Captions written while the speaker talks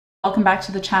Welcome back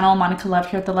to the channel. Monica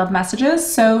Love here at the Love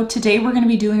Messages. So today we're going to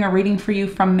be doing a reading for you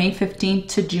from May 15th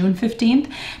to June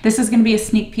 15th. This is going to be a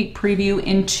sneak peek preview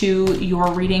into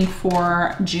your reading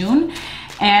for June.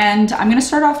 And I'm going to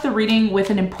start off the reading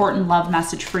with an important love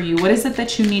message for you. What is it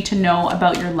that you need to know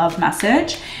about your love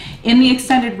message? In the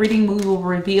extended reading, we will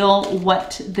reveal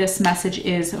what this message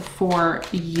is for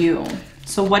you.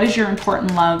 So what is your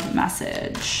important love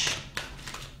message?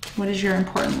 What is your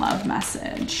important love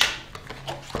message?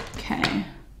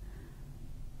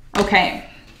 Okay,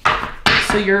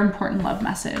 so your important love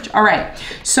message. All right,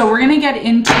 so we're gonna get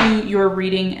into your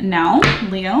reading now,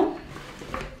 Leo.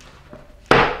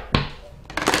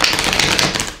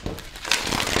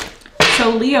 So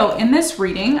Leo, in this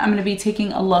reading, I'm gonna be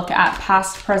taking a look at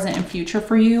past, present, and future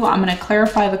for you. I'm gonna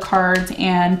clarify the cards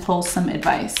and pull some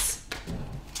advice.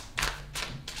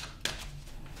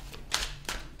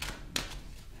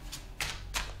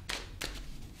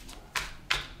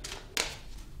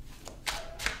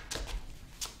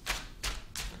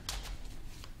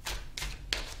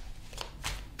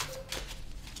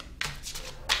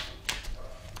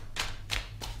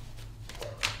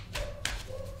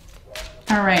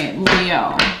 All right,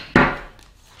 Leo.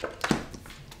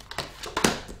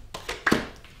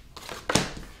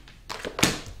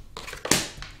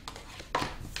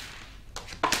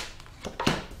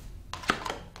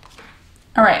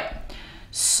 All right,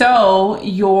 so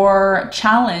your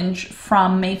challenge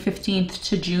from May 15th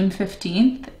to June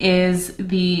 15th is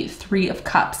the Three of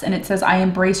Cups, and it says, I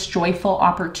embrace joyful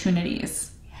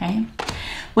opportunities, okay?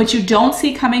 What you don't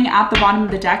see coming at the bottom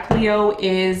of the deck, Leo,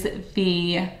 is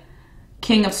the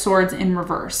King of Swords in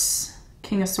reverse.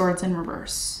 King of Swords in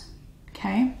reverse.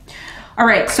 Okay. All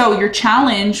right. So your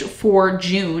challenge for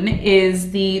June is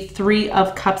the Three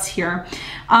of Cups here.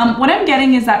 What I'm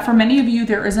getting is that for many of you,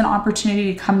 there is an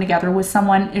opportunity to come together with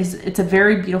someone. It's a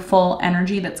very beautiful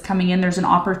energy that's coming in. There's an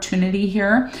opportunity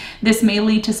here. This may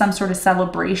lead to some sort of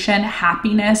celebration,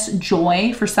 happiness,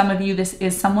 joy. For some of you, this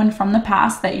is someone from the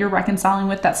past that you're reconciling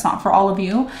with. That's not for all of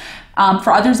you.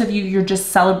 For others of you, you're just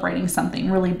celebrating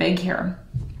something really big here.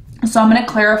 So I'm going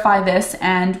to clarify this,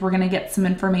 and we're going to get some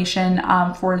information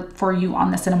for you on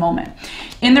this in a moment.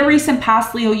 In the recent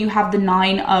past, Leo, you have the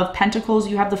Nine of Pentacles,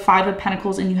 you have the Five of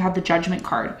Pentacles, and you have the Judgment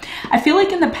card. I feel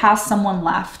like in the past someone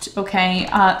left, okay?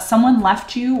 Someone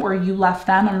left you or you left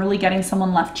them. I'm really getting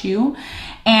someone left you.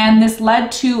 And this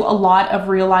led to a lot of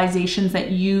realizations that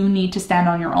you need to stand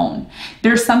on your own.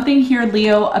 There's something here,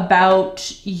 Leo,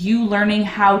 about you learning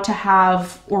how to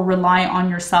have or rely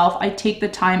on yourself. I take the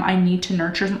time I need to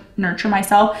nurture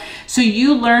myself. So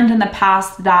you learned in the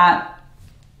past that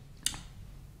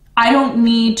I don't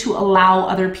need to allow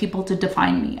other people to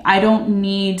define me. I don't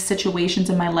need situations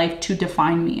in my life to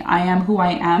define me. I am who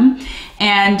I am.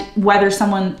 And whether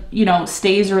someone, you know,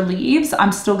 stays or leaves,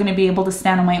 I'm still going to be able to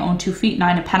stand on my own 2 feet.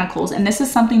 Nine of Pentacles. And this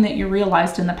is something that you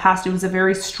realized in the past. It was a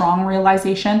very strong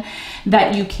realization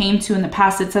that you came to in the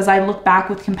past. It says, I look back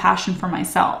with compassion for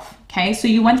myself. Okay. So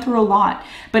you went through a lot,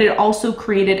 but it also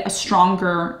created a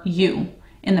stronger you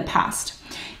in the past.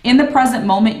 In the present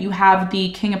moment, you have the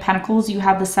King of Pentacles, you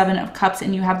have the Seven of Cups,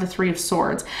 and you have the Three of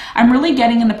Swords. I'm really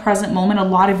getting in the present moment, a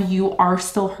lot of you are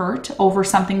still hurt over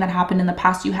something that happened in the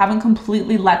past. You haven't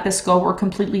completely let this go or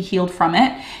completely healed from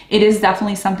it. It is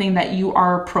definitely something that you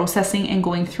are processing and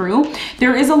going through.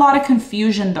 There is a lot of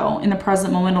confusion, though, in the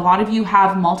present moment. A lot of you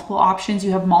have multiple options.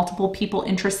 You have multiple people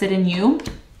interested in you,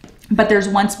 but there's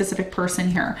one specific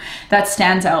person here that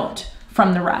stands out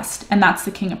from the rest, and that's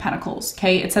the King of Pentacles.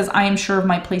 Okay, it says, I am sure of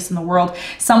my place in the world.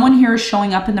 Someone here is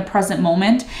showing up in the present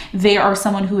moment. They are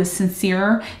someone who is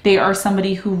sincere. They are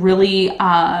somebody who really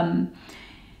can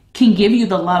give you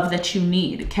the love that you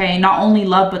need. Okay, not only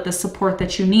love, but the support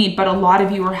that you need. But a lot of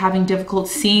you are having difficulty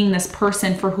seeing this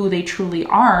person for who they truly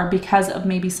are because of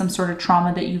maybe some sort of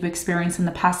trauma that you've experienced in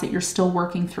the past that you're still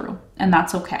working through, and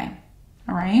that's okay.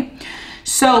 All right.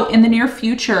 So in the near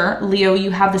future, Leo, you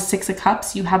have the Six of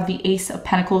Cups, you have the Ace of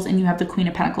Pentacles, and you have the Queen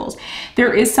of Pentacles.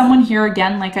 There is someone here,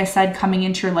 again, like I said, coming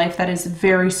into your life that is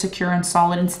very secure and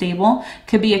solid and stable.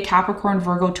 Could be a Capricorn,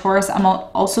 Virgo, Taurus. I'm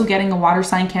also getting a water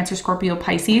sign, Cancer, Scorpio,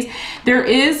 Pisces. There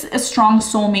is a strong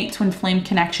soulmate twin flame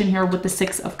connection here with the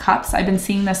Six of Cups. I've been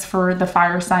seeing this for the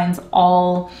fire signs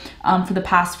all for the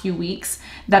past few weeks,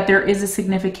 that there is a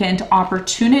significant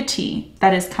opportunity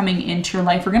that is coming into your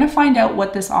life. We're going to find out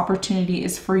what this opportunity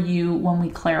is for you when we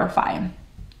clarify.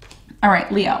 All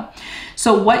right, Leo.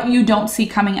 So what you don't see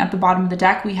coming at the bottom of the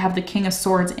deck, we have the King of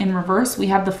Swords in reverse. We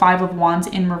have the Five of Wands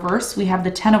in reverse. We have the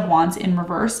Ten of Wands in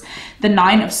reverse, the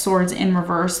Nine of Swords in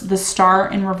reverse, the Star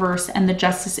in reverse, and the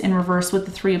Justice in reverse with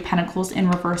the Three of Pentacles in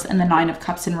reverse and the Nine of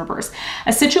Cups in reverse.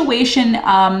 A situation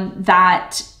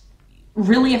that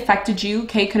really affected you.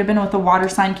 Okay, could have been with a water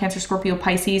sign, Cancer, Scorpio,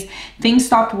 Pisces. Things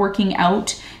stopped working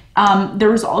out.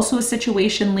 There was also a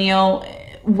situation, Leo,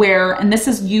 where, and this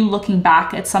is you looking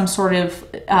back at some sort of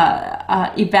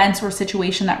events or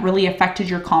situation that really affected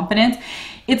your confidence.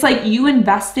 It's like you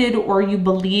invested or you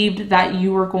believed that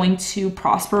you were going to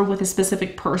prosper with a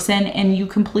specific person, and you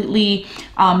completely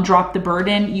dropped the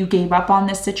burden. You gave up on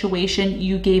this situation.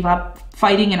 You gave up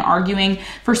fighting and arguing.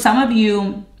 For some of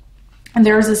you,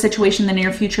 there's a situation in the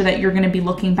near future that you're going to be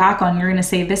looking back on. You're going to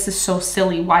say, this is so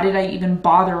silly. Why did I even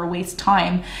bother or waste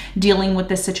time dealing with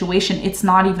this situation? It's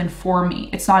not even for me.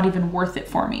 It's not even worth it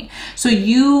for me. So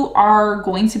you are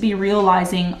going to be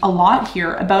realizing a lot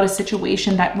here about a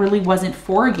situation that really wasn't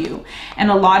for you.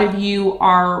 And a lot of you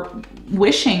are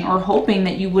wishing or hoping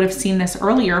that you would have seen this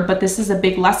earlier, but this is a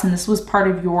big lesson. This was part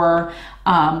of your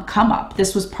come up.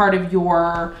 This was part of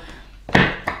your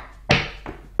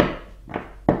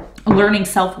learning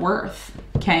self-worth.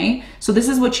 Okay, so this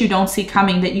is what you don't see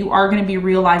coming, that you are going to be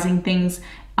realizing things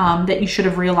that you should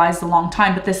have realized a long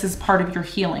time, but this is part of your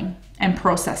healing and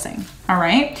processing. All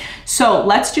right, so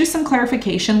let's do some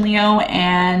clarification, Leo,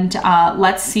 and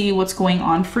let's see what's going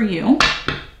on for you.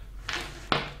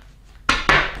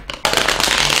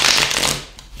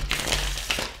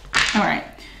 All right,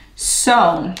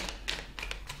 so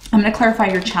I'm going to clarify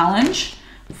your challenge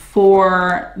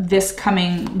for this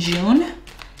coming June.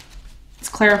 Let's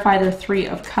clarify the Three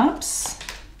of Cups.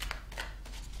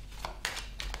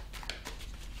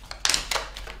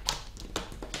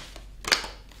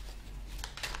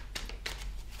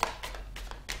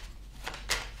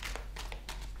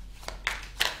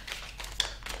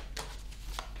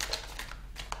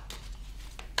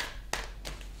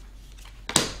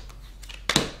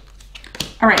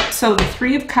 All right, so the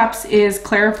Three of Cups is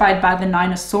clarified by the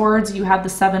Nine of Swords. You have the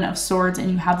Seven of Swords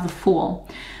and you have the Fool.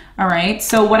 All right,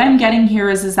 so what I'm getting here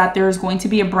is that there is going to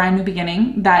be a brand new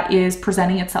beginning that is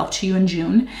presenting itself to you in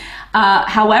June.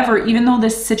 However, even though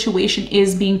this situation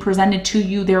is being presented to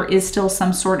you, there is still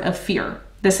some sort of fear.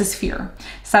 This is fear.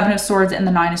 Seven of Swords and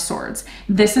the Nine of Swords.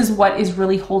 This is what is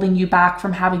really holding you back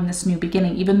from having this new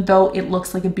beginning. Even though it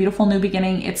looks like a beautiful new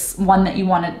beginning, it's one that you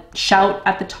want to shout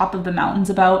at the top of the mountains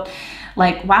about.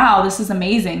 Like, wow, this is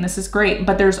amazing. This is great.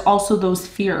 But there's also those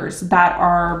fears that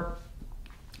are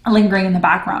lingering in the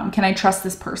background. Can I trust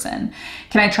this person?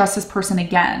 Can I trust this person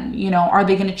again? You know, are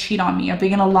they going to cheat on me? Are they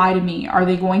going to lie to me? Are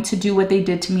they going to do what they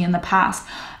did to me in the past?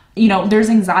 You know, there's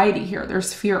anxiety here.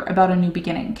 There's fear about a new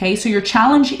beginning. Okay. So your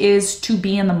challenge is to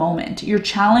be in the moment. Your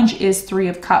challenge is Three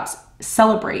of Cups.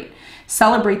 Celebrate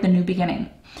the new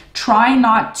beginning. Try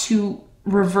not to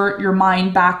revert your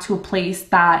mind back to a place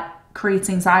that creates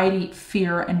anxiety,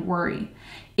 fear, and worry.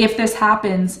 If this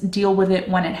happens, deal with it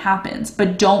when it happens,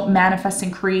 but don't manifest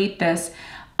and create this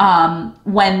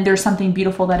when there's something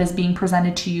beautiful that is being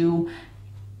presented to you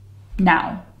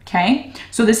now. Okay,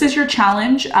 so this is your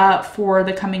challenge for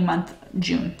the coming month,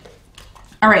 June.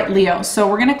 All right, Leo, so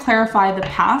we're going to clarify the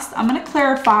past. I'm going to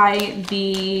clarify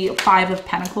the Five of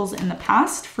Pentacles in the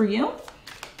past for you.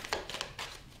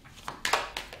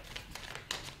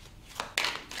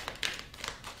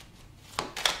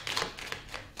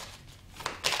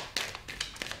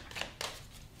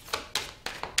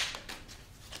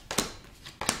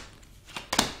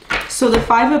 So the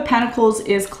Five of Pentacles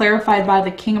is clarified by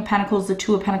the King of Pentacles, the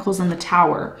Two of Pentacles, and the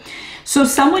Tower. So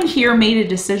someone here made a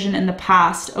decision in the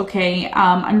past, okay?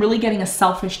 I'm really getting a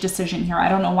selfish decision here. I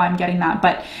don't know why I'm getting that,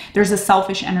 but there's a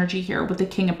selfish energy here with the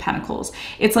King of Pentacles.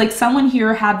 It's like someone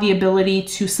here had the ability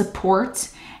to support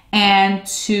and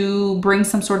to bring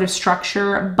some sort of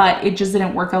structure, but it just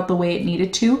didn't work out the way it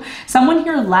needed to. Someone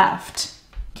here left.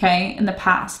 Okay, in the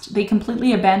past. They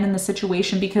completely abandoned the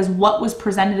situation because what was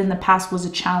presented in the past was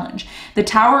a challenge. The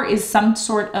Tower is some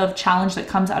sort of challenge that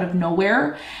comes out of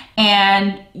nowhere,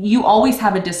 and you always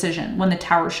have a decision when the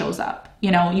Tower shows up.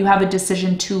 You know, you have a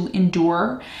decision to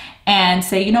endure and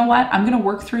say, you know what, I'm going to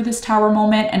work through this Tower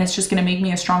moment and it's just going to make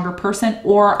me a stronger person,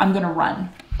 or I'm going to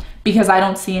run because I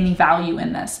don't see any value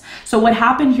in this. So what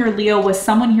happened here, Leo, was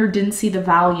someone here didn't see the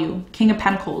value. King of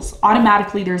Pentacles,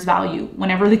 automatically there's value.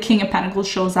 Whenever the King of Pentacles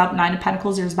shows up, Nine of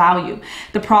Pentacles, there's value.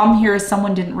 The problem here is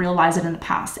someone didn't realize it in the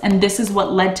past. And this is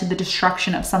what led to the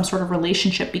destruction of some sort of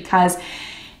relationship, because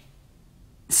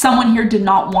someone here did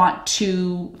not want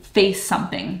to face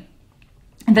something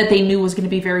that they knew was going to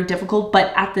be very difficult,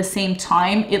 but at the same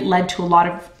time, it led to a lot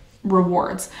of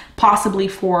rewards, possibly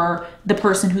for the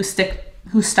person who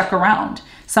stuck around.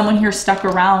 Someone here stuck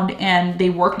around and they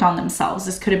worked on themselves.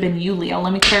 This could have been you, Leo.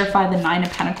 Let me clarify the Nine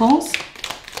of Pentacles.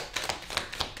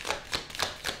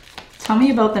 Tell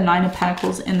me about the Nine of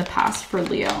Pentacles in the past for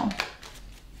Leo.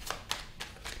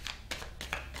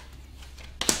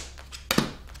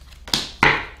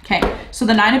 Okay, so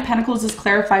the Nine of Pentacles is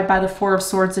clarified by the Four of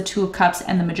Swords, the Two of Cups,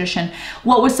 and the Magician.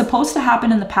 What was supposed to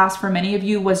happen in the past for many of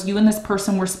you was you and this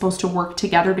person were supposed to work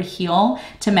together to heal,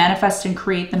 to manifest and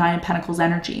create the Nine of Pentacles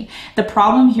energy. The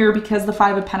problem here, because the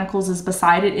Five of Pentacles is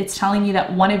beside it, it's telling you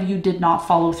that one of you did not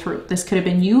follow through. This could have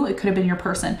been you, it could have been your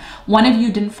person. One of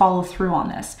you didn't follow through on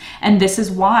this. And this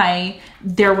is why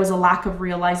there was a lack of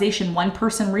realization. One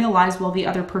person realized while the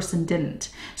other person didn't.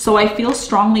 So I feel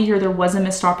strongly here there was a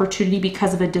missed opportunity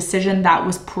because of a decision that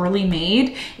was poorly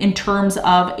made in terms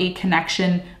of a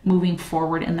connection moving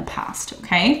forward in the past,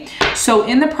 okay? So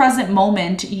in the present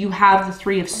moment, you have the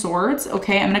Three of Swords,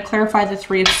 okay? I'm going to clarify the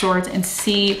Three of Swords and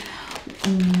see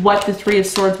what the Three of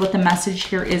Swords, what the message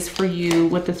here is for you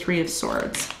with the Three of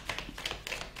Swords.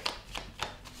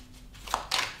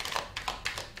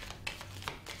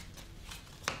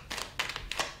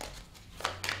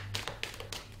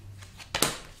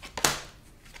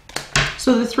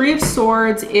 So the Three of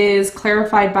Swords is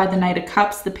clarified by the Knight of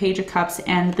Cups, the Page of Cups,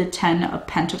 and the Ten of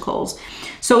Pentacles.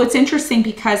 So it's interesting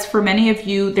because for many of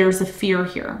you, there's a fear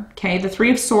here, okay? The Three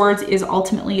of Swords is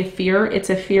ultimately a fear. It's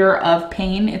a fear of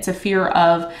pain. It's a fear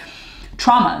of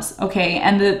traumas, okay?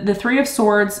 And the Three of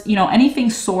Swords, you know, anything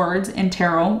swords in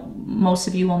tarot, most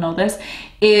of you will know this,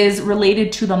 is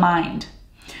related to the mind.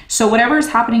 So whatever is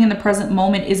happening in the present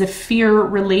moment is a fear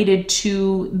related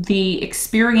to the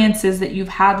experiences that you've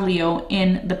had, Leo,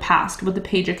 in the past with the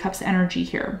Page of Cups energy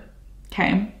here,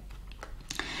 okay?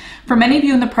 For many of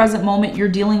you in the present moment, you're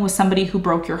dealing with somebody who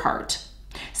broke your heart,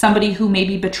 somebody who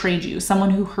maybe betrayed you,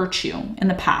 someone who hurt you in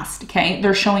the past, okay?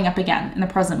 They're showing up again in the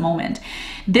present moment.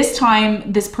 This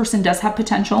time, this person does have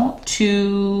potential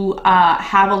to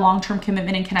have a long-term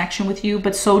commitment and connection with you,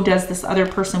 but so does this other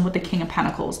person with the King of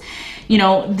Pentacles. You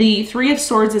know, the Three of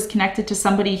Swords is connected to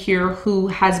somebody here who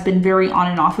has been very on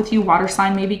and off with you, water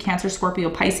sign, maybe Cancer, Scorpio,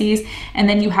 Pisces, and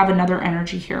then you have another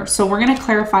energy here. So we're going to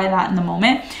clarify that in the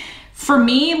moment. For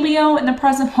me, Leo, in the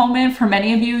present moment, for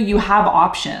many of you, you have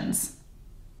options.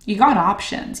 You got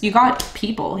options. You got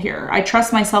people here. I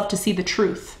trust myself to see the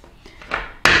truth.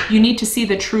 You need to see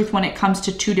the truth when it comes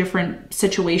to two different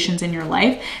situations in your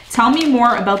life. Tell me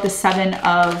more about the Seven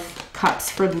of Cups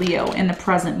for Leo in the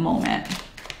present moment.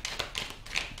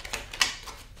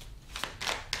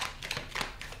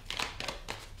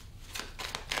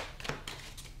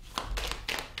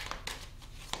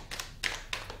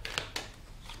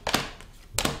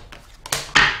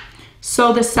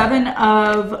 So the Seven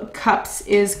of Cups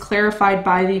is clarified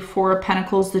by the Four of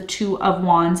Pentacles, the Two of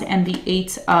Wands, and the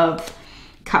Eight of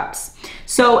Cups.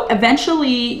 So eventually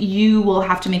you will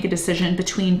have to make a decision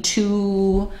between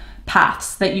two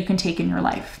paths that you can take in your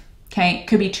life. Okay, it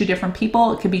could be two different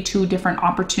people. It could be two different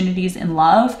opportunities in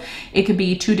love. It could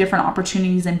be two different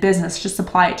opportunities in business. Just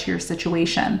apply it to your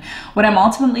situation. What I'm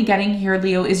ultimately getting here,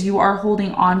 Leo, is you are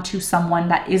holding on to someone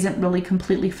that isn't really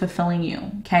completely fulfilling you.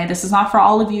 Okay, this is not for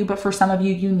all of you, but for some of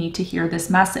you, you need to hear this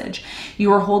message.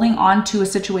 You are holding on to a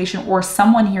situation, or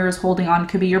someone here is holding on,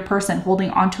 could be your person,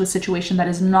 holding on to a situation that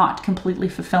is not completely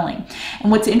fulfilling.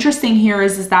 And what's interesting here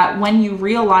is that when you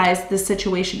realize this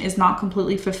situation is not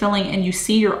completely fulfilling and you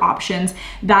see your options,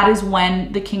 that is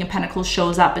when the King of Pentacles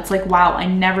shows up. It's like, wow, I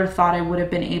never thought I would have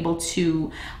been able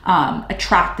to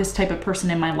attract this type of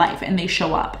person in my life, and they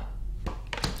show up.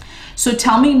 So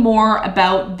tell me more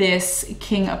about this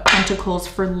King of Pentacles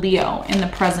for Leo in the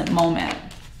present moment.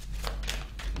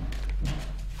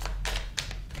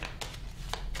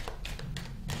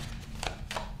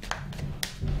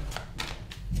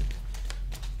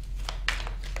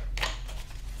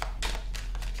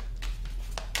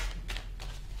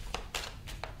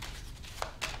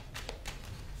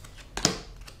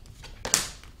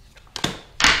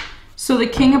 So the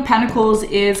King of Pentacles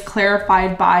is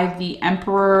clarified by the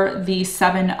Emperor, the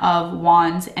Seven of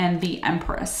Wands, and the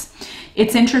Empress.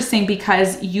 It's interesting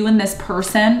because you and this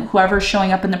person, whoever's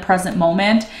showing up in the present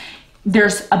moment,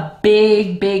 there's a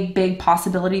big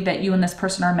possibility that you and this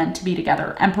person are meant to be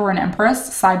together. Emperor and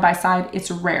Empress, side by side, it's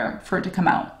rare for it to come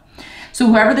out. So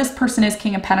whoever this person is,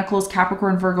 King of Pentacles,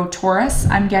 Capricorn, Virgo, Taurus,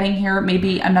 I'm getting here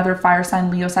maybe another fire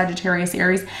sign, Leo, Sagittarius,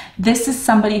 Aries. This is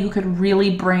somebody who could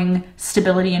really bring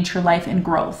stability into your life and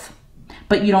growth.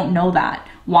 But you don't know that.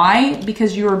 Why?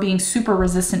 Because you are being super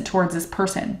resistant towards this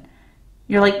person.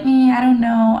 You're like, I don't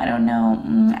know, I don't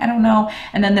know.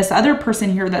 And then this other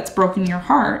person here that's broken your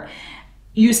heart,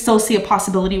 you still see a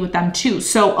possibility with them too.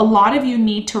 So a lot of you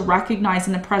need to recognize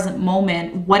in the present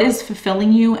moment what is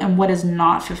fulfilling you and what is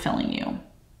not fulfilling you,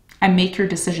 and make your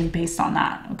decision based on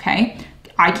that, okay?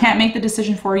 I can't make the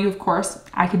decision for you, of course.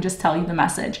 I can just tell you the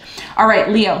message. All right,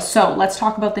 Leo, so let's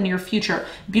talk about the near future.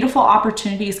 Beautiful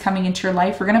opportunities coming into your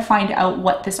life. We're going to find out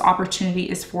what this opportunity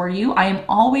is for you. I am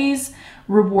always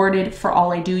rewarded for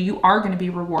all I do. You are going to be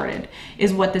rewarded,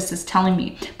 is what this is telling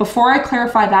me. Before I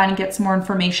clarify that and get some more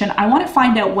information, I want to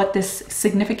find out what this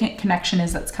significant connection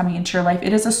is that's coming into your life.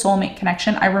 It is a soulmate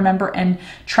connection. I remember and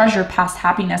treasure past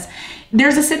happiness.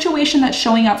 There's a situation that's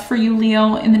showing up for you,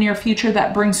 Leo, in the near future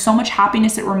that brings so much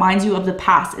happiness. It reminds you of the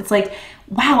past. It's like,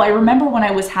 wow, I remember when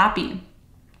I was happy.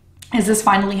 Is this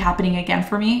finally happening again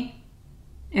for me?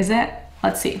 Is it?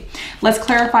 Let's see. Let's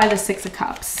clarify the Six of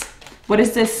Cups. What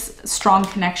is this strong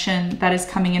connection that is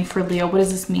coming in for Leo? What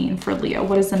does this mean for Leo?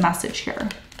 What is the message here?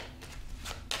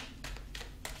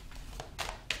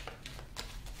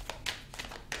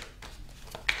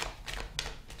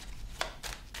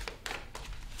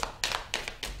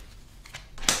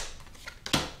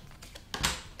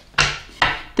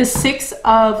 The Six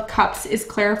of Cups is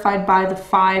clarified by the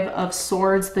Five of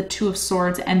Swords, the Two of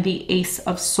Swords, and the Ace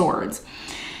of Swords.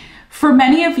 For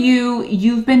many of you,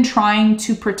 you've been trying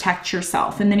to protect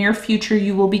yourself. In the near future,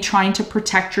 you will be trying to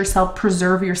protect yourself,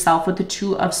 preserve yourself with the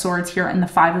Two of Swords here and the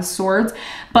Five of Swords.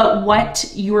 But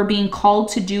what you are being called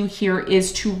to do here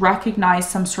is to recognize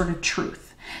some sort of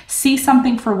truth. See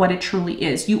something for what it truly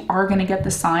is. You are going to get the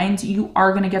signs. You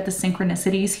are going to get the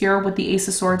synchronicities here with the Ace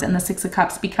of Swords and the Six of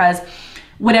Cups, because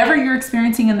whatever you're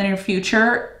experiencing in the near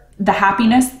future, the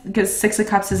happiness, because Six of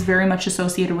Cups is very much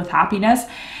associated with happiness.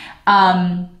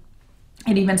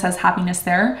 It even says happiness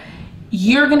there.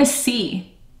 You're going to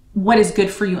see what is good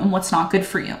for you and what's not good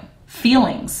for you.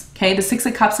 Feelings, okay? The Six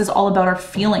of Cups is all about our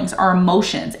feelings, our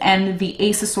emotions, and the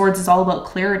Ace of Swords is all about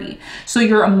clarity. So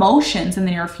your emotions in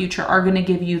the near future are going to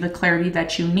give you the clarity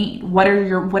that you need. What are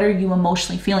you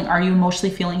emotionally feeling? Are you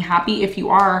emotionally feeling happy? If you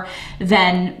are,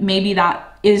 then maybe that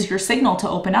is your signal to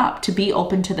open up, to be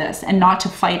open to this and not to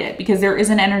fight it, because there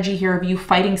is an energy here of you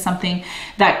fighting something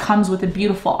that comes with a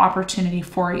beautiful opportunity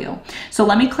for you. So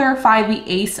let me clarify the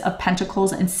Ace of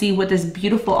Pentacles and see what this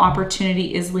beautiful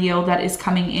opportunity is, Leo, that is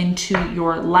coming into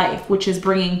your life, which is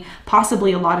bringing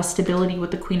possibly a lot of stability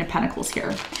with the Queen of Pentacles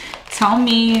here. Tell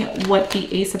me what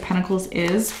the Ace of Pentacles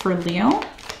is for Leo.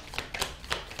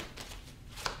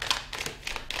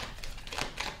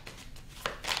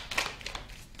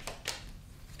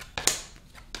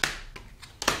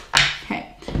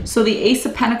 So the Ace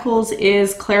of Pentacles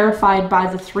is clarified by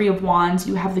the Three of Wands.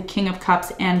 You have the King of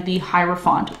Cups and the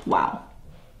Hierophant. Wow.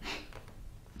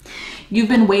 You've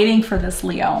been waiting for this,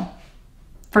 Leo,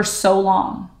 for so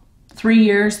long. 3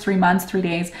 years, 3 months, 3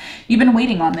 days. You've been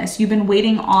waiting on this. You've been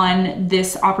waiting on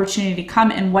this opportunity to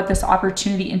come, and what this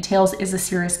opportunity entails is a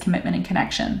serious commitment and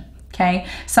connection. Okay,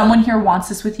 someone here wants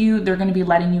this with you. They're going to be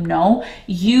letting you know.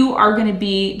 You are going to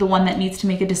be the one that needs to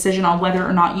make a decision on whether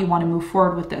or not you want to move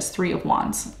forward with this Three of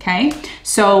Wands. Okay,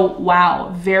 so wow,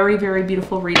 very, very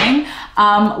beautiful reading.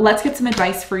 Let's get some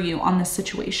advice for you on this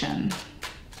situation.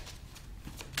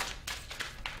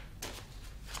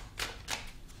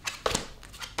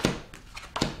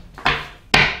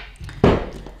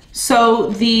 So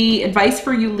the advice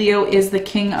for you, Leo, is the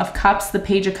King of Cups, the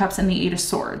Page of Cups, and the Eight of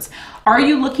Swords. Are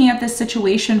you looking at this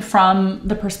situation from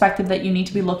the perspective that you need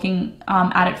to be looking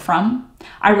at it from?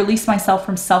 I release myself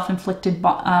from self-inflicted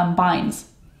binds.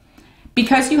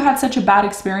 Because you had such a bad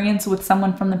experience with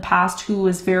someone from the past who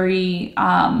was very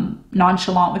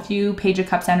nonchalant with you, Page of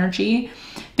Cups energy,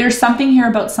 there's something here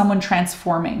about someone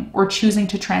transforming or choosing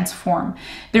to transform.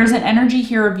 There's an energy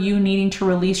here of you needing to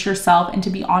release yourself and to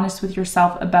be honest with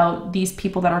yourself about these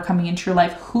people that are coming into your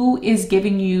life. Who is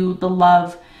giving you the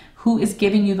love? Who is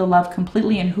giving you the love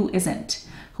completely and who isn't?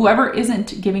 Whoever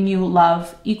isn't giving you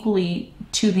love equally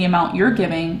to the amount you're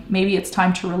giving, maybe it's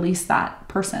time to release that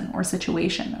person or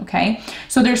situation, okay?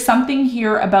 So there's something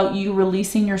here about you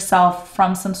releasing yourself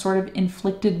from some sort of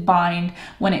inflicted bind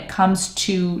when it comes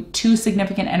to two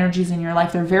significant energies in your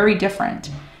life. They're very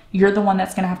different. You're the one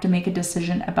that's going to have to make a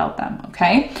decision about them,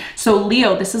 okay? So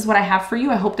Leo, this is what I have for you.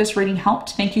 I hope this reading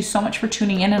helped. Thank you so much for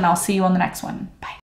tuning in, and I'll see you on the next one. Bye.